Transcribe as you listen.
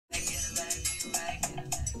I'ma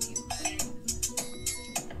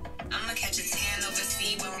catch a tan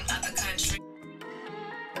overseas while I'm out the country.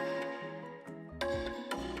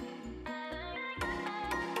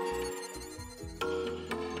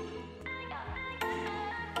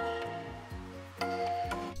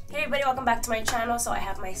 Hey everybody, welcome back to my channel. So I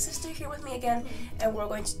have my sister here with me again, and we're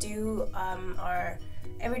going to do our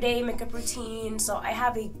everyday makeup routine. So I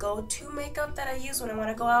have a go-to makeup that I use when I want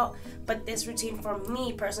to go out, but this routine for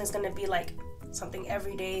me personally is going to be like something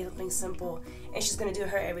everyday, something simple, and she's going to do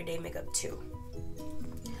her everyday makeup too.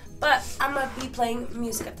 But I'm going to be playing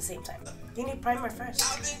music at the same time. You need primer first.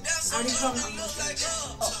 I already told them I'm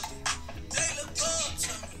Oh.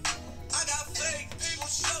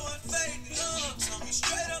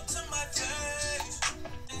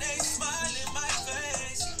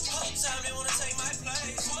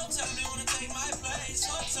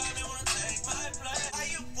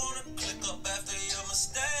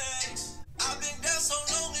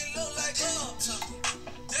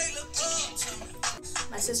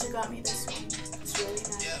 My sister got me this one. It's really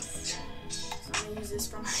nice. So I'm gonna use this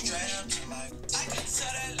for my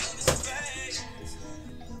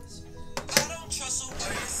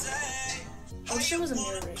I wish there was a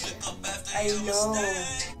mirror right here. I know.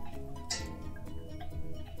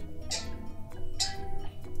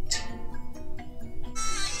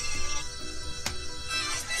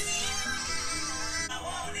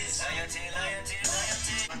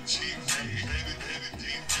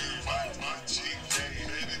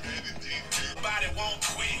 Nobody won't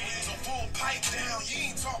quit, so full pipe down, you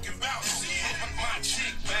ain't talking about shit. My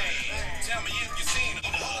chick bang, tell me if you seen her.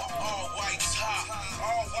 All white top,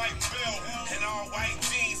 all white belt, and all white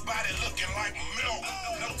jeans, body looking like milk.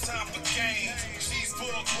 No time for games, she's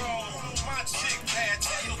full grown. My chick bad,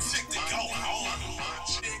 tell your chick to go home.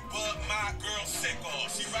 Chick but my girl sick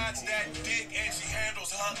off. She rides that dick and she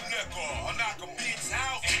handles her nickel. I knock a bitch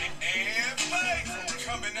out and play.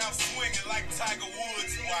 Coming out swinging like Tiger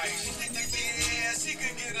Woods' wife. Yeah, she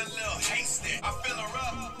could get a little hasty. I fill her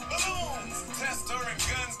up, balloons. Test her and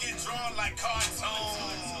guns get drawn like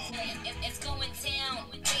cartoons. It's going down,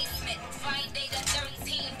 basement, Friday the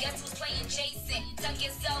 13th. Guess who's playing Jason? Tuck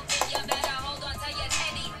yourself in, you better hold on to your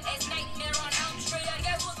teddy. It's Nightmare on Elm Street, and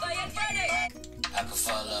guess who's playing Freddy? I could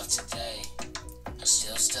fall off today. I'm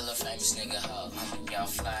still a famous nigga, ho. I'm a young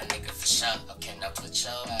fly nigga for sure. Okay, now put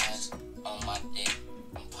your eyes on my dick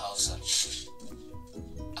and pose on shit.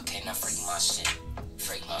 Okay, now freak my shit.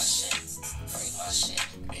 Freak my shit. Freak my shit.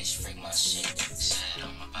 Bitch, freak my shit. Said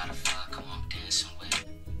I'm about to fuck, come on, dancing with it.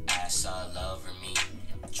 Ass all over me.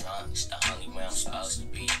 Drunk's the only way I'm supposed to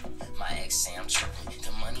be. My ex say I'm tripping.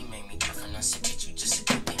 The money made me different. I said, bitch, you just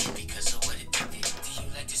a dick because of what it did. Do you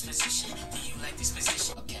like this position? Do you like this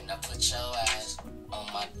position? Okay, now put your ass on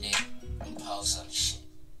my dick and pose on the shit.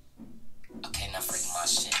 Okay, now freak my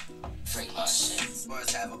shit. Freak my shit.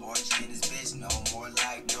 Boys have an orgy in this bitch, no more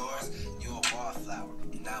like doors. You a wallflower,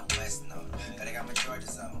 and I'm West Node. But I got my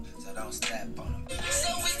Georgia's on, so don't step on them. So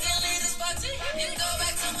we can leave this party and go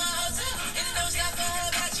back to my hotel. And don't stop for her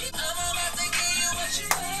about you. I'm about to give you what you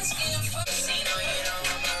asking for. See, no, you don't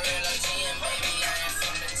want my real OG, and baby, I ain't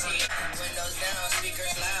from the T. Windows down,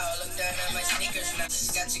 speakers loud, look down at my sneakers now.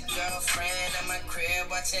 Got your girlfriend at my crib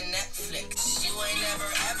watching Netflix. You ain't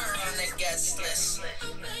never ever on the guest list.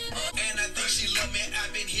 And I think she love me,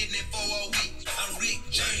 I've been hitting it for a week. I'm Rick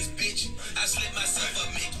James, bitch. I slipped myself a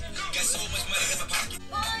Mickey. Got so much money in my pocket.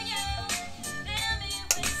 For you, fill me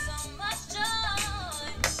with so much joy.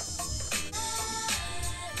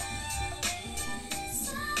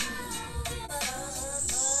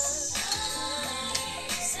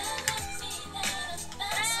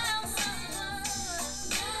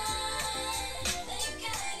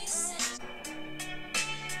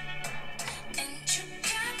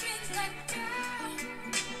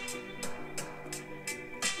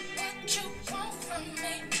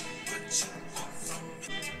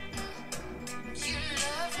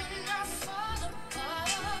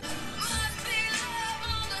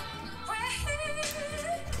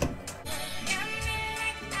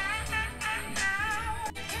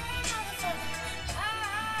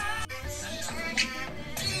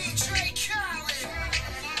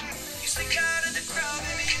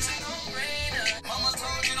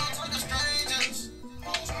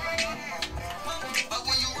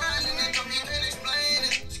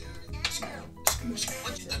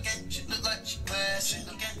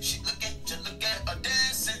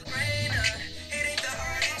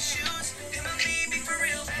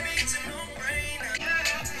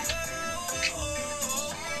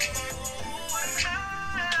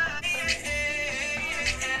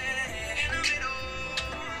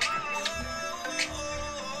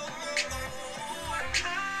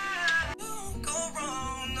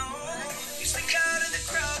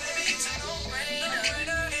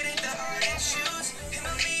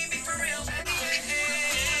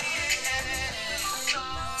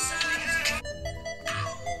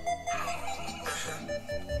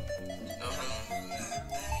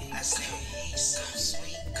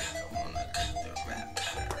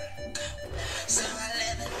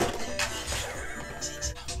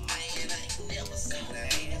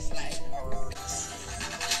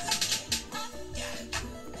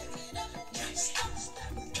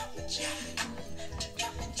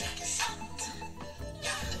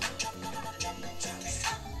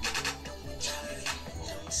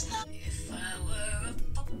 power.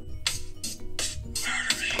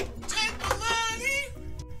 Take my money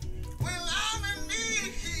when I'm in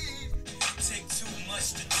need. Take too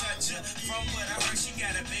much to touch her. From what I heard, she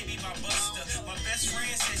got a baby by Buster. My best friend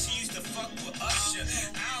said she used to fuck with Usher.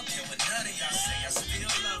 I don't care what none of y'all say, I still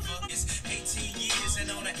love her. It's 18 years and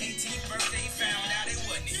on her 18th birthday found out it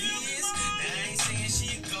wasn't his. Now I ain't saying she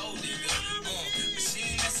a gold nigga, but she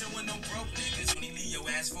ain't messing with no broke niggas. When he leave your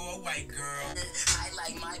ass for a white girl. I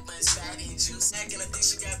like my buns fatty and juice. And I think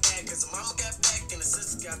she got back, cause her mama got back, and her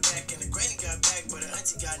sister got back, and the granny got back, but her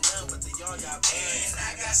auntie got none, but they all got back. And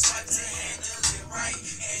I got smart to handle it right,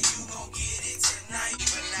 and you gon' get it tonight.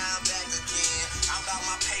 But now I'm back again. I'm about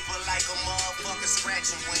my paper like a motherfucker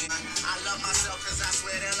scratching win. I love myself cause I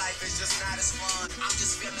swear that life is just not as fun. I'm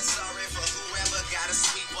just feeling sorry for whoever got a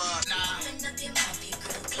sweep up. Open up your mouth, you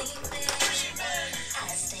could clean it. I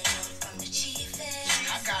stay away from the chief.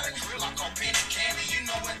 I got a grill, I call penny candy, you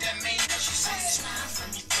know what that means. She says, Smile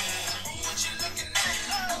from your bed. what you looking at?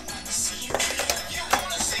 I wanna see you real. You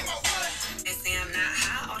wanna see my butt? They say I'm not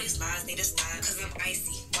high, all these lies need to stop. Cause I'm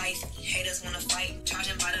icy, wifey. Haters wanna fight,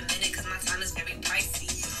 charging by the minute cause my time is very pricey.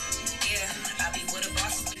 Yeah, I be with a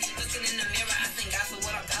boss. Looking in the mirror, I thank God for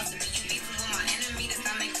what I'm about to be. You beefing with my enemy, that's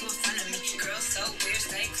not make too in front of me. Girl, so weird,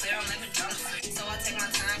 stay clear, I'm never drama free. So I take my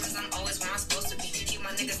time cause I'm always where I'm supposed to be. Keep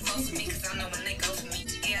my niggas close to me cause I know when they go for me.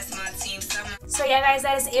 Yeah, it's my team, summer. So yeah guys,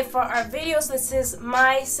 that is it for our videos. This is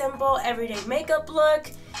my simple everyday makeup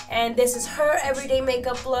look, and this is her everyday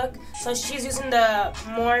makeup look. So she's using the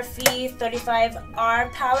Morphe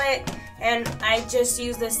 35R palette, and I just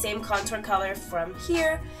use the same contour color from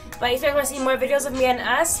here. But if you guys want to see more videos of me and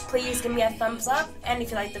us, please give me a thumbs up, and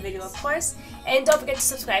if you like the video, of course. And don't forget to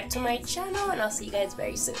subscribe to my channel, and I'll see you guys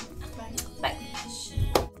very soon.